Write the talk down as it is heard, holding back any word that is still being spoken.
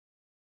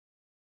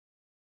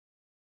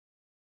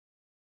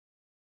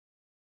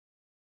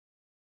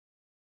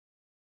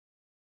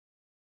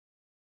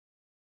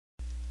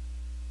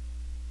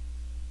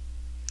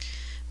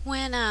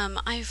When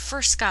I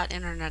first got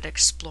Internet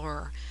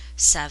Explorer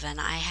 7,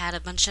 I had a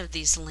bunch of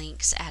these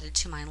links added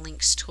to my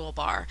links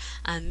toolbar,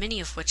 many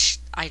of which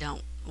I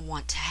don't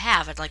want to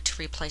have. I'd like to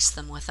replace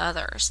them with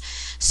others.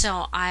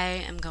 So I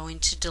am going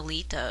to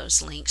delete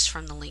those links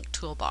from the link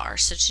toolbar.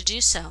 So to do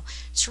so,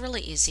 it's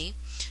really easy.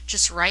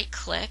 Just right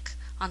click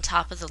on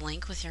top of the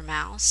link with your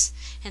mouse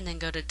and then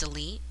go to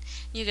delete.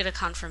 You get a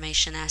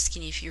confirmation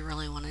asking you if you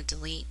really want to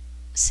delete.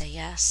 Say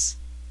yes.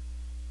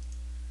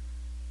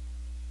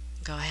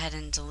 Go ahead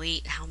and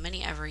delete how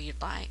many ever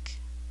you'd like.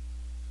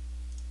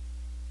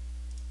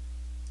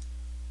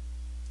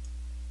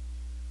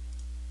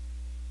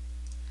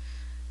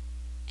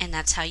 And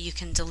that's how you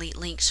can delete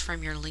links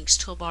from your links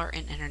toolbar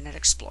in Internet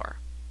Explorer.